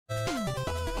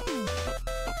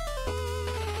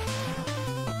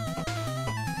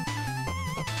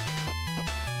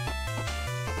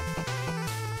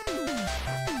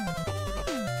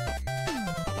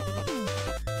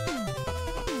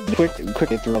quick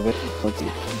through of it. Let's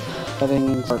see.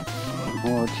 Settings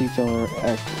or T-filler.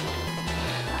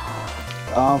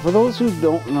 For those who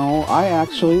don't know, I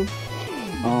actually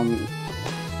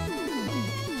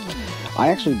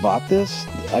bought this.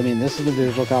 I mean, this is the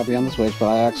digital copy on the Switch, but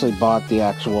I actually bought the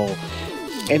actual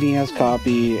NES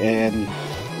copy, and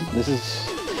this is,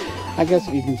 I guess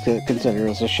you can consider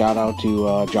this a shout out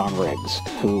to John Riggs,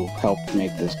 who helped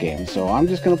make this game. So I'm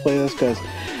just gonna play this because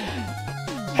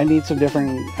I need some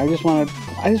different. I just wanted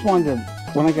to.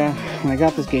 When I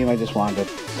got this game, I just wanted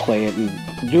to play it and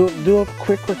do a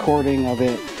quick recording of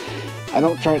it. I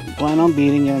don't plan on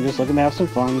beating it. I'm just looking to have some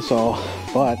fun. So,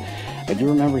 but I do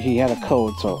remember he had a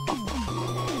code. So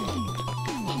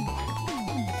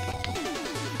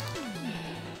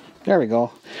there we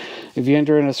go. If you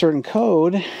enter in a certain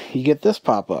code, you get this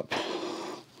pop up,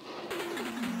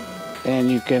 and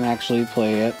you can actually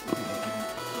play it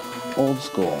old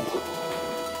school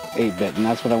 8-bit, and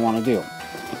that's what I want to do.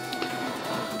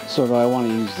 So do I want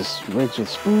to use this rigs with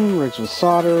spoon, rigs with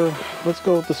solder? Let's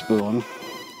go with the spoon.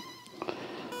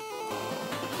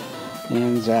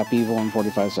 And zap evil in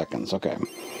 45 seconds. Okay.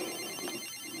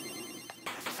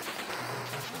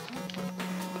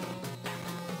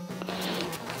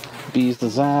 B is to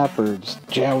zap, or just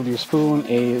jab with your spoon.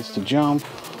 A is to jump.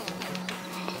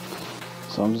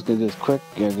 So I'm just going to do this quick.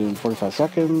 Gotta do it in 45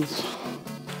 seconds.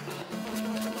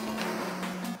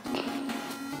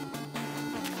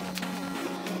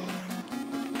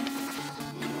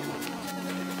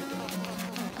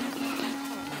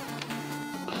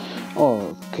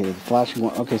 Oh, okay, the flashing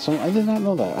one. Okay, so I did not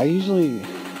know that. I usually...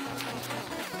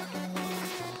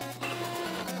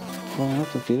 Well, I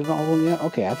have defeated all of them yet?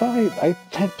 Okay, I thought I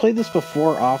had played this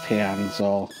before offhand,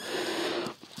 so...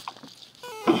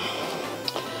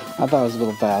 I thought it was a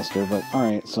little faster, but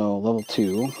alright, so level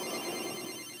 2.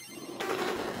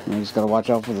 And you just gotta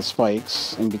watch out for the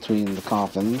spikes in between the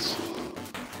coffins.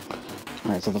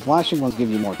 Alright, so the flashing ones give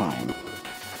you more time.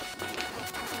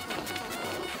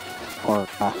 Or,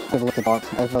 I've looked at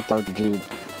the dude.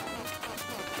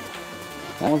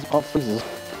 That one's all freezes.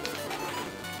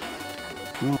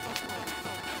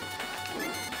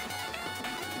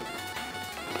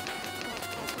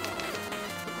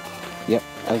 Yep,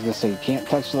 I was gonna say, you can't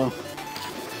touch the...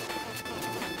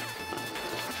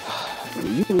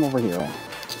 You can over here.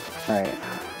 Alright.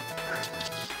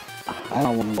 I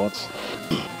don't know what's...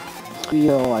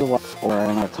 Feel like... Or I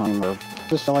don't have time, or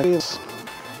just feel like this.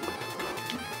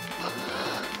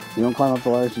 You don't climb up the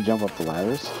ladders, you jump up the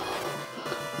ladders.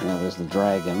 Now there's the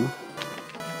dragon.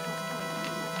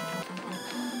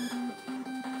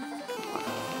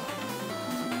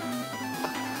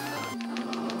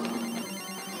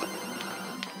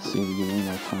 See if you get any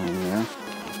more time here.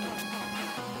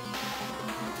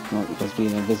 No, it must be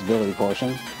an invisibility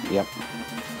potion. Yep.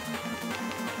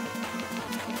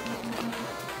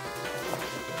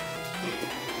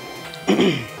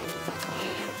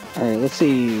 Alright, let's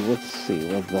see. What's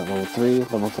that, level 3?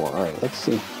 Level 4. Alright, let's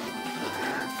see.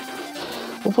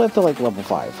 We'll play up to like level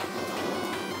 5.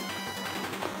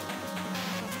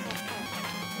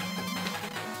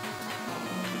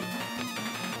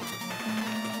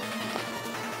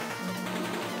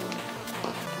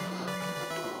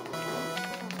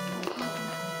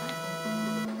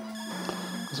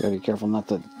 Just gotta be careful not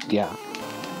to... Yeah.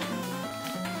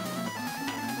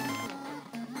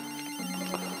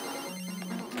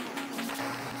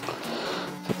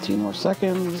 More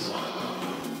seconds.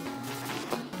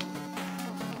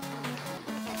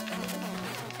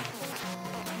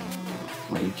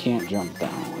 Well, you can't jump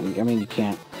down. I mean, you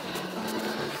can't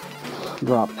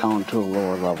drop down to a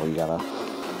lower level. You gotta...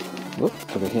 Whoop,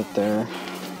 took a hit there.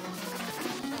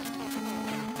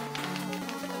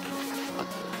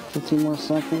 15 more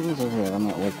seconds. Okay, I'm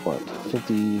at like what?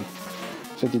 50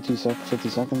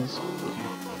 seconds?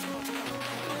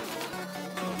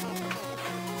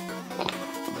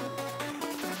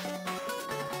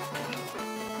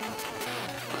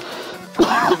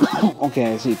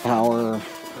 Okay, I see power.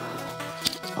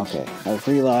 Okay, I have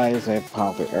 3 lives, I have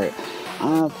power. Alright.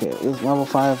 Okay, this is level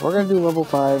 5. We're gonna do level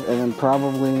 5, and then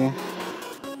probably...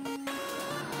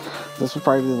 This will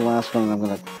probably be the last one, and I'm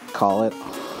gonna call it.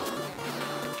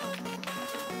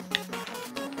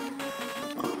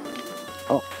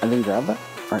 Oh, I didn't grab that?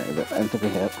 Alright, I took a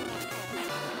hit.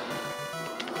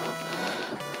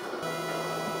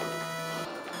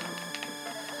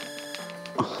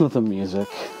 The music.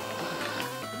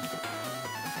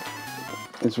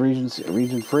 It's region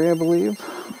free, I believe.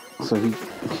 So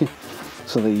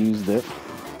so they used it.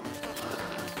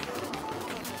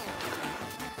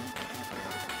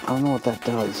 I don't know what that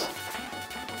does.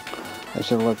 I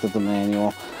should have looked at the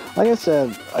manual. Like I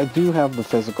said, I do have the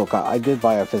physical copy. I did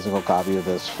buy a physical copy of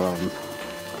this from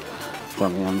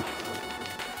him.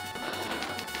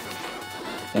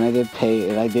 And I did pay,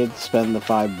 and I did spend the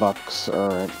 $5,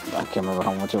 or I can't remember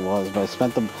how much it was, but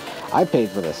I paid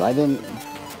for this. I didn't,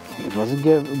 it wasn't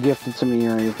gifted to me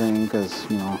or anything, because,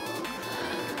 you know,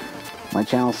 my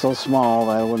channel's so small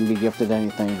that I wouldn't be gifted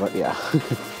anything, but yeah.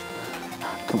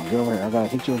 Come on, get over here. I gotta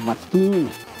hit you with my spoon.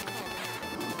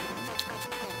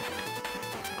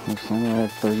 Next time I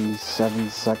have 37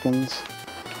 seconds.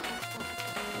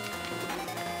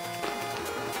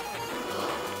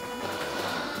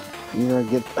 Either I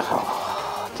get,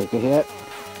 take a hit.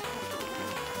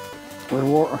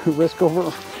 Reward, risk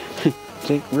over,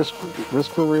 take risk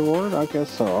for reward? I guess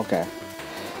so, okay.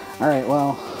 Alright,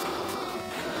 well,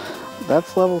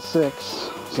 that's level 6.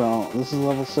 So, this is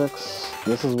level 6.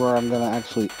 This is where I'm going to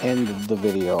actually end the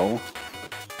video.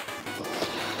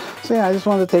 So yeah, I just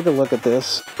wanted to take a look at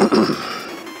this.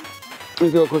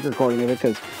 Do a quick recording of it,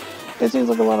 because it seems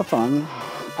like a lot of fun.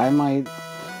 I might,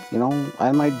 you know,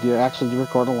 actually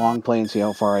record a long play and see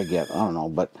how far I get. I don't know,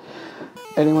 but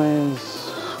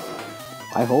anyways,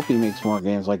 I hope he makes more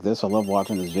games like this. I love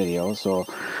watching his videos, so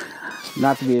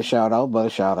not to be a shout out, but a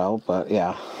shout out, but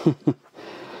yeah.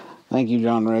 Thank you,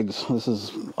 John Riggs. This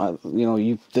is, you know,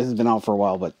 this has been out for a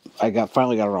while, but I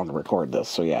finally got around to record this,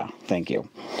 so yeah, thank you.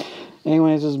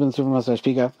 Anyways, this has been Super Mustache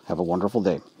Pika. Have a wonderful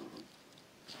day.